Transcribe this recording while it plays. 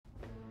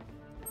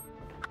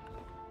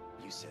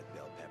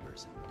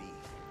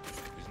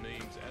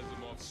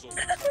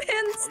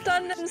Man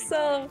stunned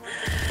himself.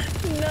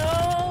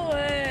 No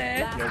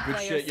way. Yo, good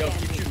shit. Yo,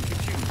 keep shooting,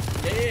 keep shooting.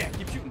 Yeah,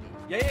 keep shooting.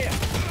 Yeah.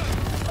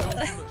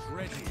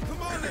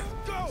 Come on, let's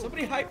go.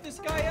 Somebody hype this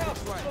guy up.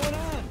 What's going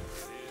on?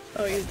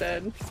 Oh, he's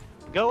dead.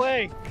 Go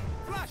away.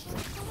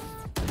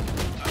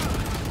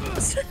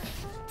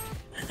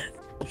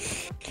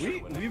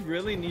 We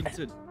really need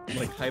to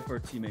like hype our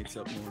teammates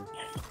up more.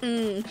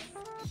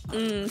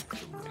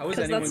 How is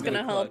anyone that's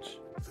gonna help.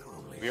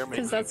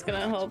 Because that's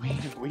gonna help.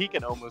 We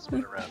can almost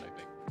win a round, I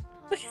think.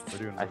 We're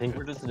doing I think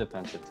we're just a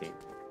defensive team.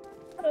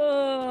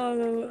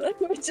 Oh,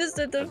 we're just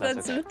a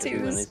defensive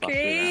team. It's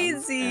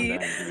crazy.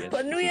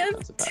 But we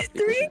have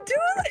 3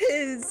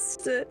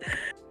 duelists.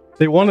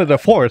 They wanted a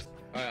 4th.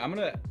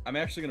 Alright, I'm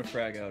actually gonna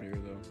frag out here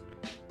though.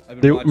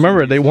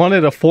 Remember, they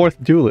wanted a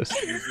 4th duelist.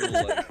 These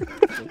little,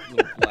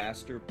 little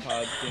blaster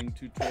pod thing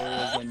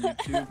tutorials on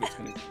YouTube. It's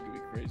gonna be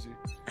crazy.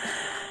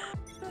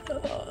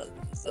 Oh,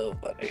 so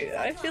funny.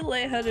 I feel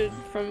lightheaded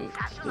from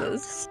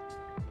this.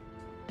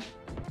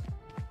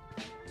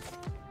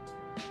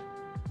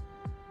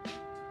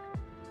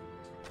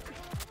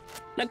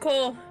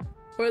 Nicole,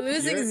 we're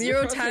losing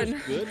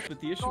 0-10. Good, but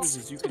the issue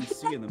is you can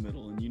see in the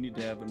middle, and you need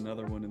to have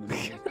another one in the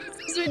middle.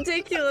 It's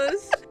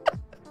ridiculous.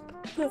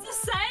 It's the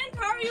same.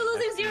 How are you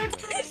losing 0-10?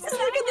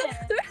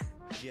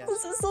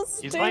 This is so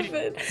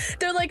stupid.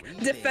 They're like,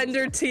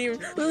 defender team.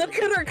 Look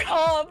at our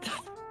comp.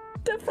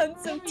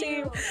 Defensive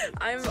team.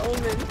 I'm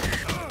Omen.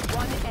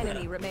 1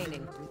 enemy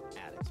remaining.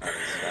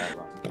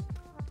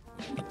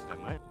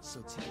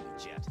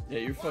 Yeah,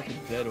 you're fucking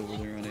dead over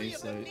there on A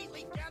site.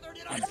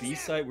 On B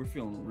site, we're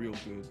feeling real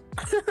good.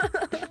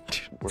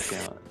 Working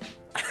on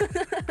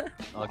it.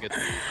 I'll get to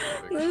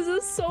you. This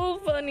is so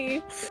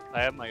funny.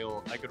 I have my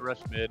ult. I could rush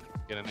mid,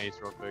 get an ace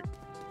real quick.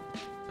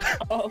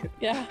 Oh,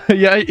 yeah.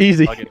 Yeah,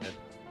 easy. I'll get mid.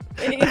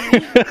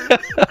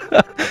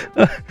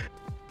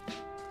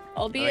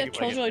 I'll be a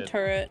killjoy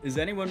turret. Is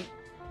anyone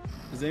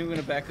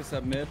gonna back us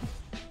up mid?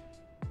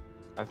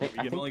 I think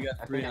You've only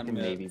got 3 on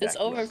mid. It's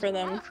over for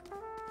them.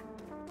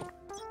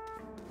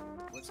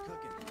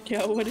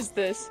 Yo, what is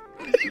this?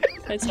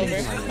 It's over.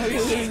 Oh,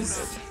 you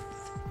lose.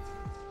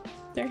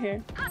 They're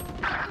here.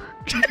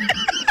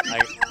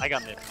 I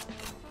got mid.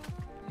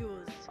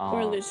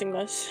 We're losing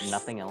this.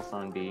 Nothing else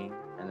on B,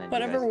 and then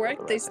whatever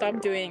worked, they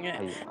stopped doing it,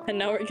 and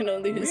now we're gonna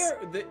lose.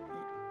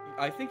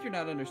 I think you're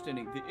not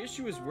understanding. The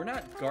issue is we're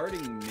not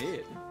guarding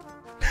mid.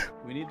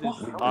 We need to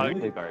put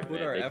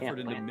our effort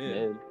into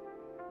mid.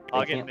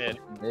 I'll get mid.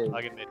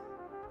 I'll get mid.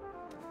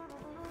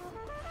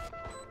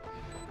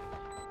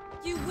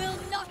 You will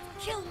not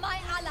kill my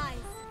allies.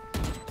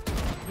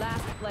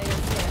 Last player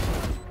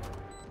standing.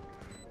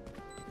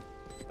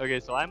 Okay,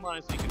 so I'm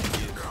honestly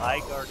confused. I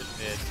guarded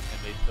mid,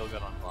 and they still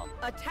got on top.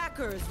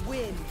 Attackers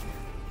win.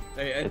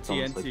 Hey, it's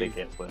almost like they NT.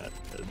 can't play that.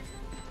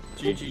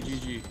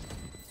 GG.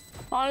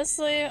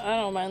 Honestly, I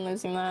don't mind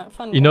losing that.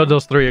 Fun You know game.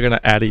 those 3 are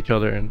gonna add each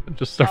other and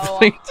just start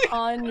playing.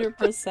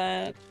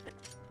 100%.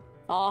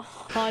 Oh,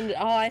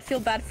 I feel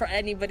bad for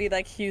anybody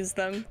that cues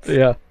them.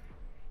 Yeah.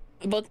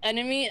 Both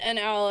enemy and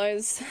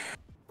allies.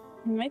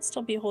 We might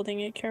still be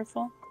holding it.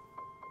 Careful.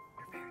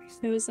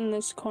 Who is in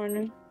this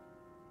corner?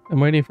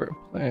 I'm waiting for a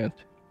plant.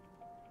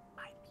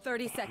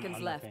 30 seconds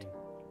left.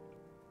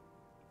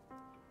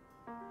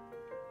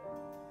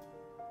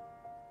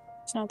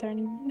 It's not there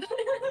anymore.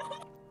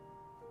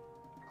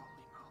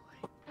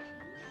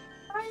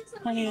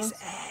 Anyway.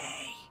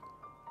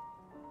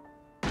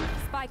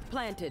 Spike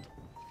planted.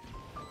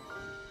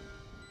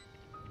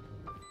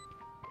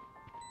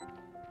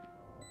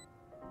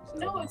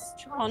 No, it's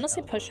true.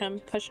 Honestly, push him.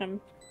 Push him.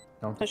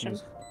 Don't push him.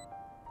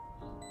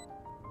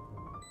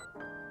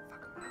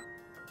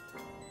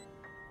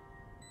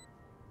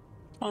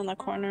 On the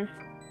corner.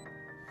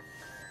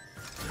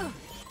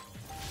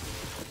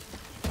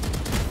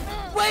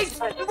 Wait!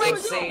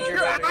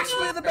 You're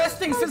actually the best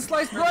thing since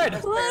sliced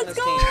bread! Let's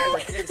go!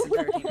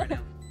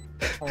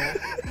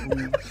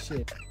 Holy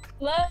shit.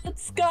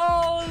 Let's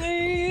go,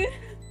 Lee!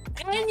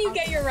 And you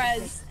get your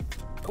res.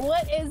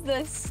 What is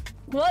this?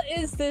 What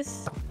is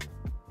this?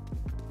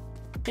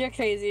 You're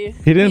crazy.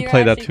 He didn't You're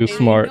play that actually too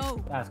crazy. smart.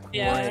 That's crazy.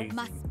 Yeah.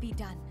 Must be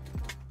done.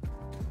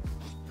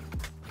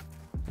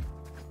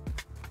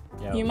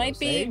 Yo, You might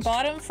be Sage?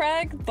 bottom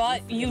frag,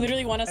 but you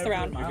literally won us the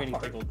round.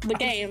 The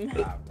game.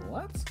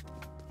 What?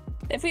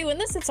 If we win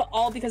this, it's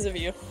all because of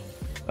you.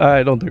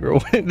 I don't think we're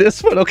winning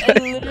this, but okay.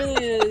 It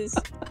literally is.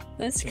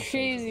 That's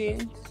crazy.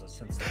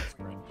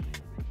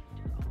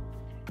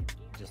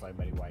 Just like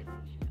Betty White.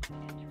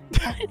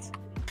 What?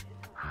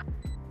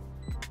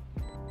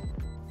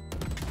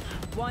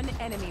 1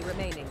 enemy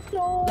remaining.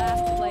 No.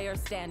 Last player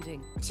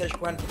standing. Search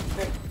Gwen.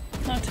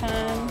 No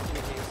time.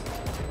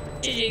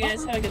 GG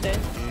guys, have a good day.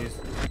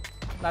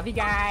 Love you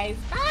guys.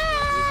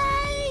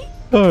 Bye!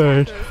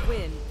 Alright. Attackers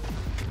win.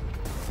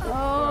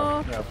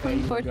 Oh, Yeah, okay,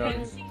 you poor go.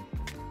 thing.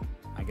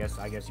 I guess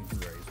you can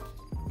raise.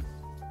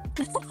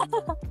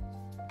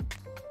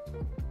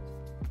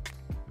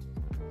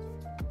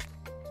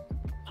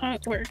 How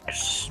it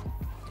works.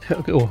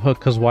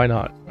 Because why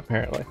not,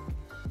 apparently.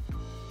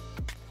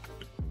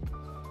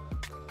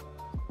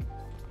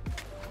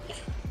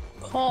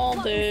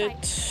 Called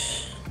it.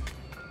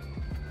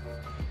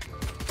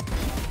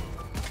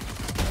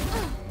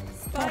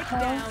 Spike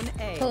down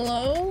A.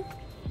 Hello?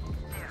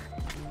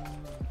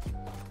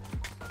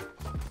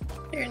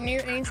 Your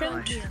new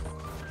agent?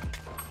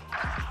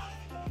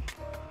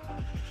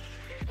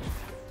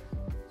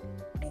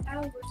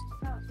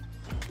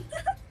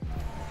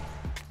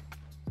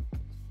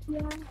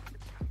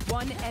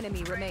 One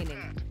enemy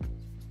remaining.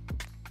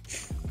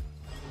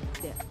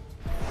 Yeah.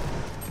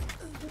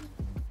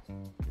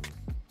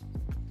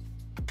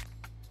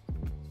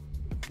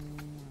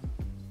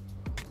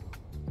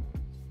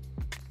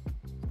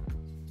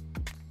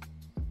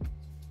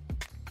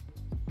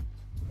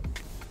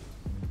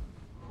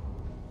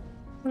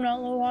 I'm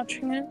not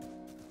watching it.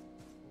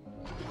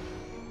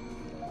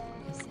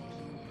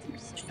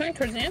 She's going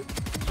towards the end?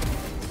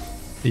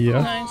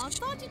 Yeah. Nice. Aw,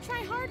 thought you'd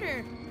try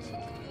harder.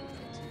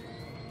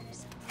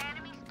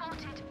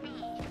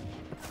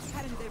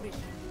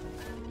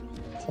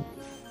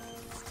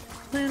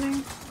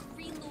 Planning.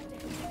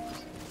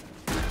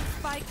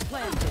 Spike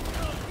planted.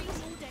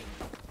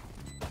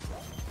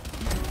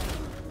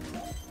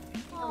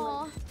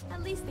 Aw,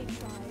 at least they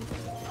tried.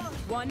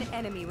 One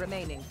enemy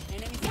remaining.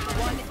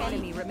 One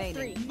enemy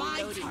remaining.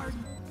 My turn.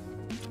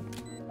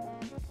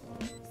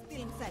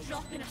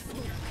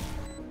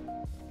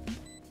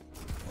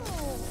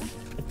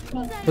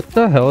 What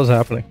the hell is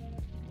happening?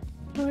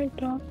 I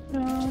don't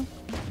know.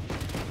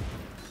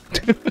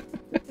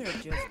 They're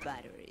just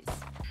batteries.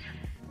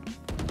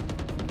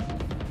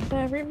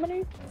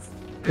 Everybody?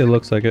 It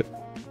looks like it.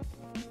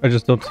 I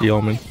just don't see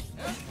Omen.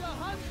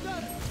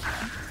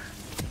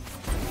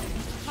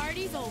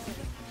 Party's over.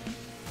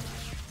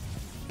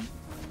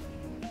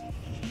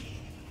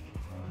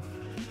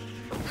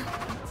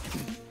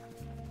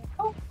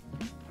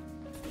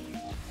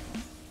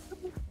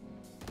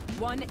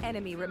 One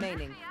enemy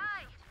remaining.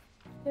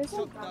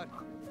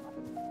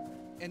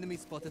 Enemy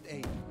spotted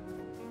A.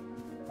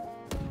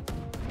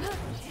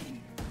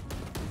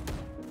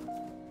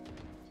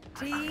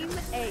 Team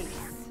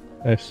Ace.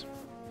 Nice.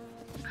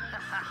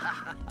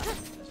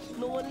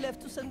 No one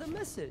left to send a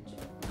message.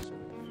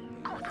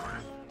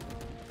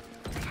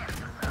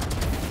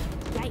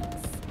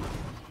 Yikes.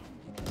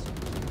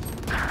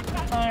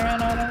 I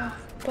ran out of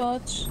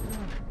bullets.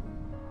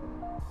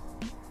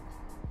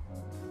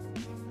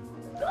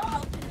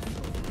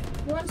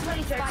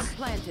 Spike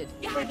planted.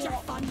 Get your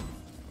fun.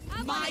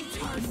 My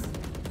turn.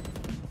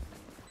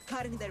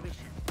 Cutting their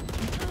vision.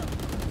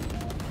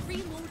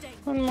 Reloading.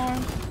 One more.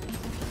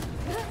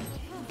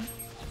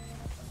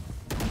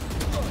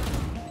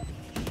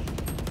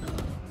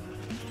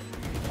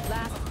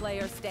 Last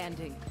player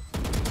standing.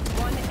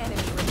 One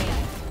enemy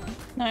remaining.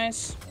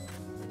 Nice.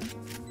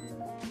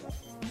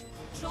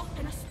 Drop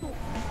in a smoke.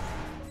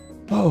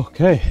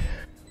 Okay.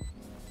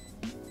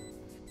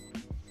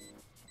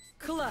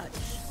 Clutch.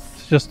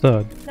 It's just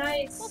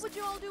Nice. What would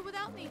you all do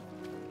without me?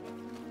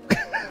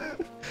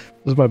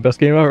 this is my best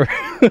game ever.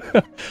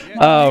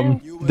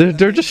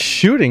 they're just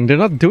shooting. They're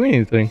not doing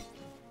anything.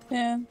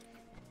 Yeah.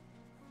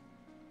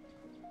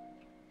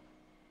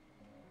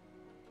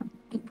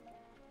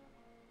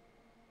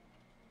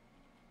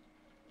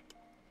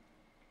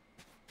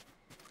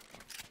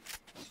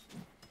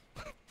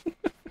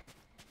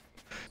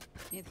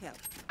 Need help.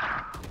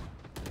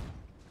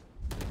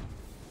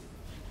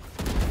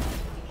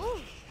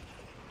 Ooh.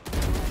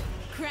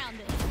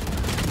 Grounded.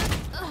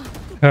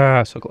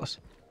 Ah, so close.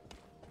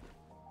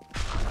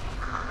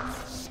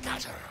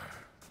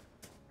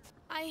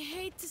 I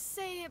hate to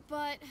say it,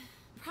 but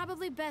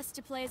probably best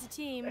to play as a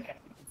team.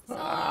 So,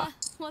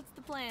 what's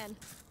the plan?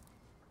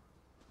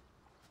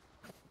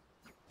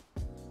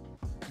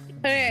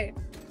 Hey.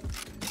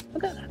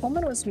 What the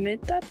helmet was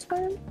mid that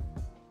time?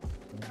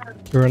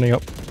 We're running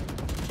up.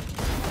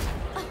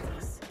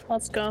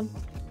 Let's go.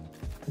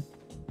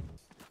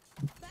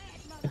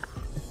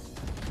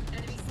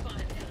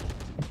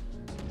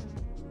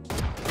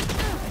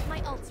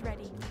 My ult's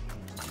ready.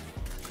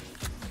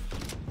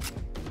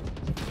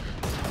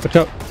 Watch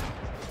out.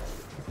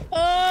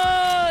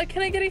 Oh,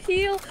 can I get a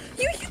heal?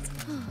 You hit.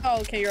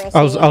 Oh, okay, you're also.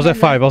 I was at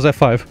 5. I was at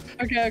 5.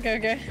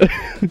 Okay.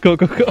 Go.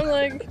 I'm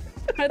like,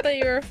 I thought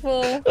you were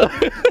full.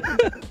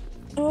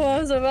 Oh, I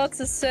was about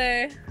to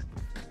say.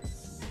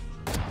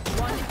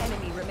 One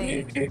enemy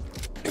remaining.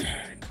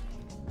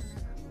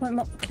 My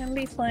mom can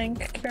be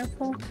flank.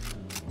 Careful.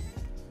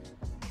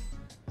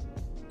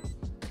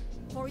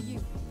 For you.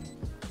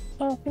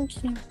 Oh,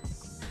 thank you.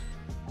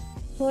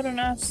 What an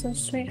ass,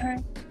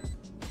 sweetheart.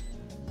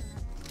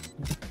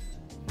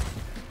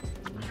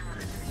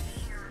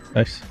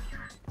 Nice.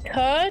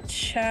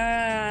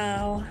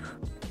 Ka-chow.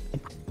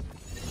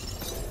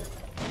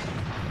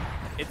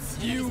 It's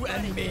you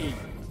and me.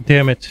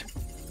 Damn it.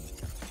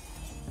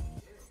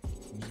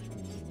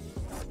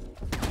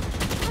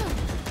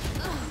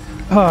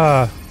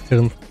 Ah, hit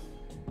him.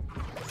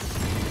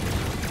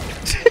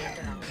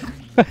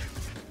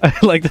 I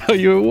liked how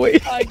you were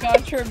waiting. I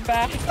got your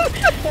back.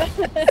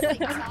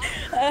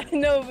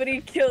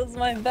 Nobody kills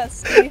my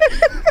bestie.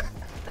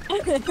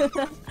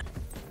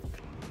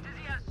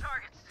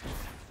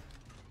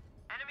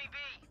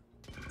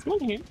 Someone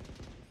here.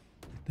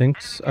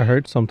 Thinks I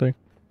heard something.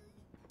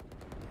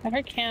 I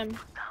heard Cam.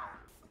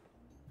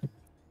 Is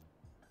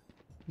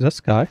that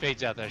Sky?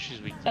 Fades out there.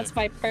 She's weak. That's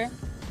Viper.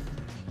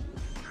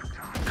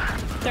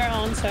 They're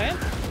on site.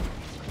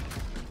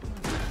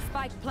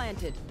 Spike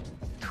planted.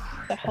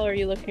 What the hell are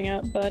you looking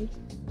at, bud?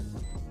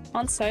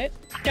 On site.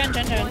 Jen.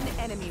 One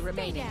enemy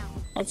remaining.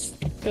 That's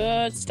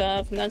good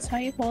stuff, and that's how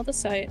you hold the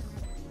site.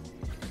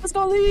 Let's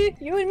go, Lee!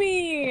 You and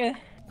me!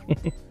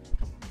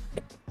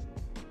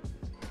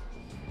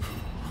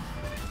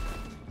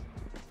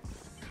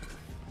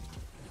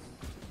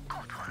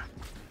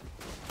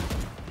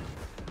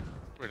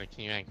 We're gonna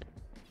can you anchor?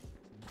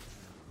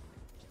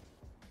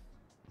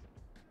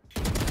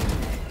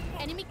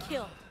 Enemy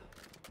kill.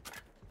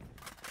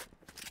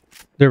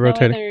 They're Oh,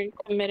 rotating. they're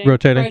committing.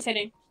 Rotating.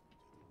 Rotating.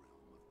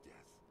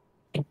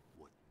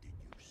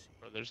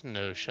 Bro, there's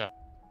no shot.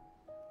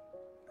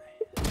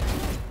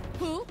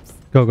 Oops.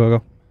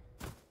 Go.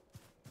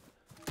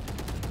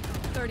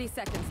 30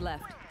 seconds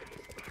left.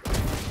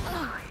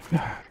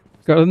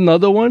 Got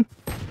another one?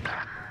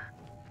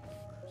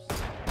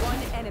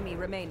 One enemy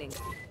remaining.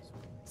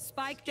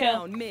 Spike Kill.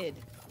 down mid.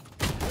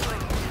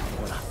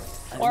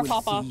 Or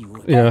pop off.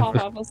 Yeah. Pop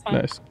off, that's fine.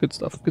 Nice. Good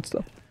stuff. Good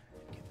stuff.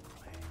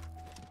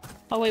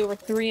 Oh wait, we're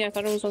 3. I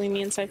thought it was only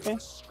me and Cypher.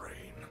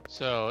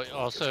 So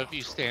also, if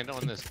you stand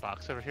on this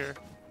box over here,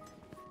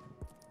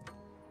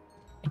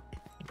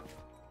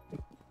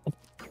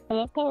 I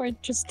love how we're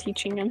just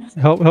teaching him.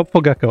 Help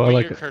Gecko. I put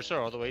like your it. cursor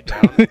all the way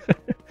down the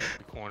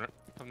corner,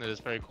 from this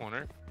very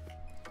corner.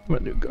 I'm gonna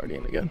do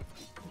Guardian again.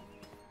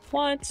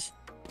 What?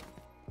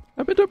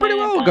 I've been doing pretty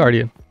Yeah, well, done.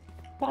 Guardian.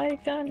 Buy a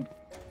gun.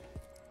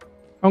 I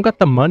don't got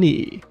the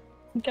money.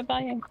 I could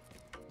buy you.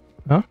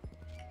 Huh?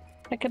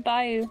 I could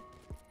buy you.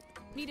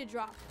 Need a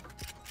drop.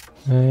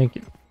 Thank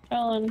you.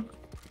 Ellen.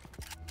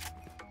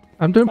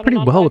 I'm doing But I'm pretty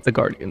not well buying- with the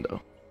Guardian,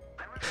 though.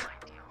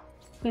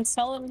 And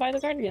sell it and buy the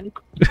Guardian.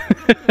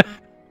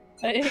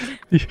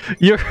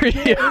 You're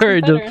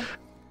Better. just...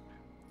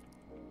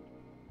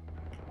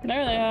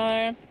 There they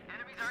are.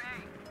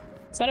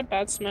 Is that a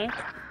bad smoke?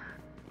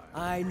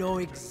 I know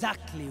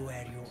exactly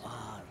where you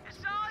are.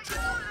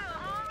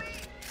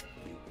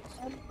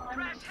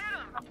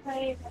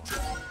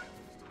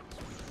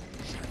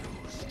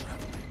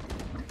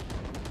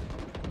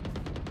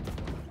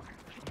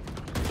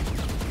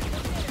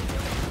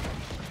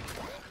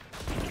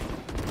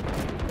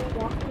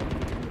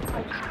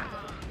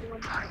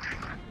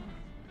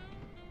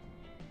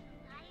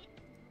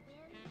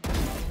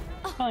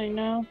 I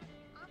know.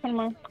 One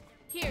more.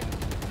 Here.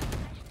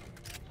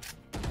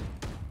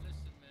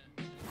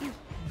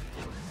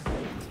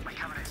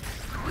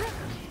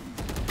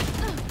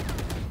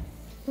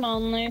 Come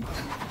on, Lee.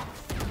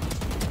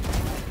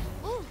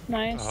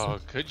 Nice. Oh,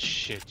 good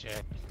shit,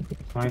 Jack.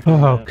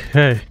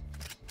 Okay.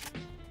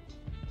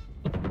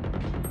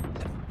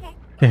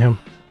 Damn.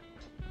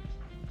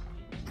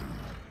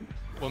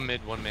 One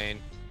mid, one main.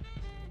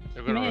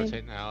 They're gonna Mid.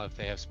 rotate now if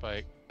they have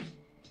spike.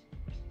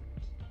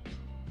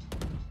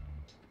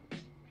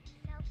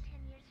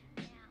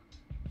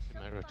 They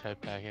might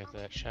rotate back after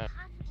that shot.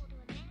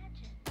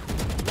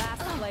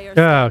 Last player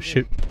Oh, standing.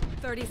 shoot.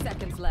 30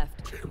 seconds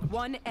left.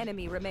 One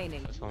enemy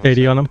remaining. That's all I'm 80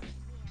 saying. on him.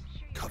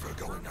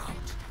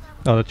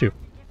 Oh, that's you.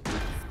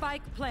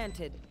 Spike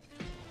planted.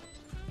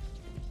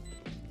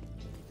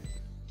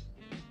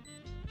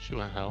 She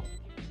went hell.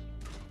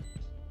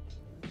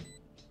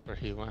 Or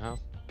he went hell.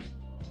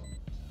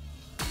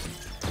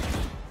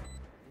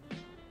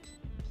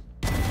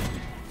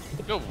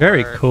 Good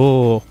Very work.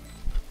 cool.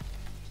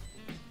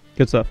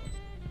 Good stuff.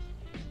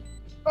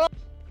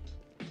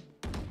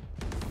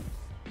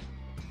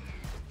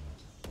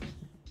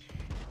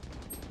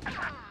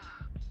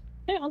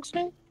 Hey, I'll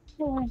stay.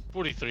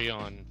 43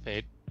 on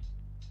fade.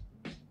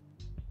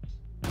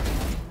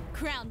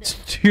 Crowned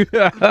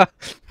it.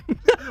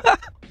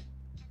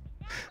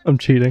 I'm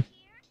cheating.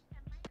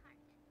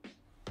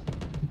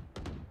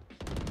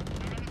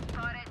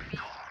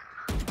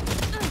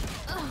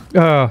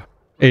 Ah,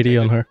 80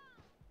 on her.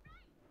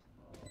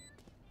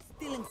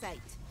 Still in sight.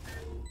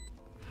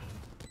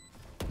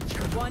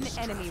 One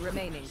enemy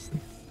remaining.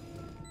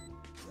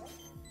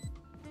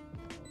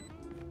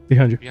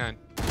 Behind you. Behind.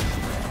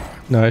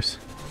 Nice.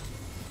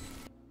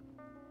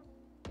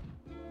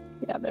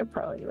 Yeah, they're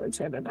probably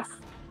rotated.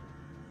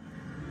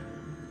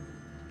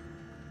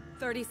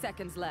 30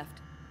 seconds left.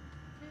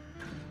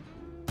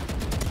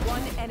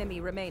 One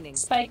enemy remaining.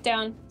 Spike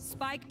down.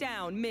 Spike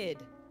down mid.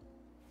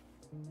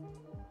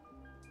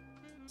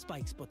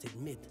 Spike spotted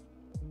mid.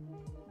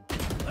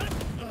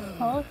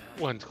 Oh,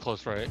 One's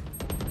close right.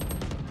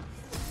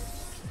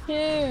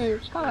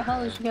 huge. How the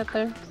hell did you get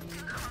there?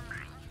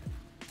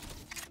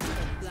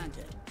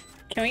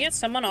 Can we get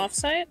someone off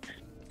site?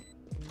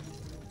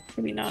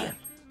 Maybe not.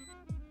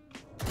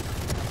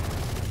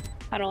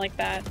 I don't like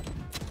that.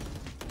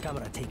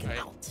 Camera taken Right.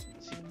 out.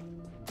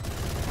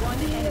 One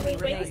enemy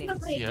remaining.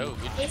 Yo,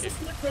 good shit.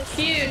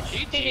 Huge.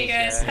 GG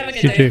guys. Have a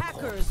good You day. too.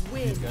 Hackers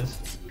win.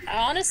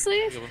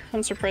 Honestly,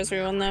 I'm surprised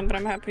we won that, but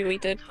I'm happy we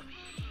did.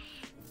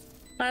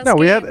 Last No,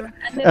 we game. had And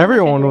then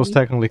everyone was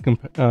nothing. technically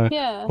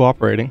Yeah.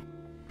 cooperating.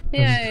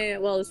 Yeah.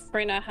 Well, it's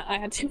Freyna. I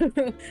had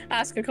to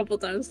ask a couple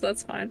times. So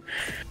that's fine.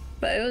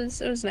 But it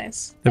was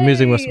nice. The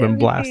music must have been Hey,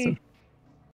 blasting. MVP.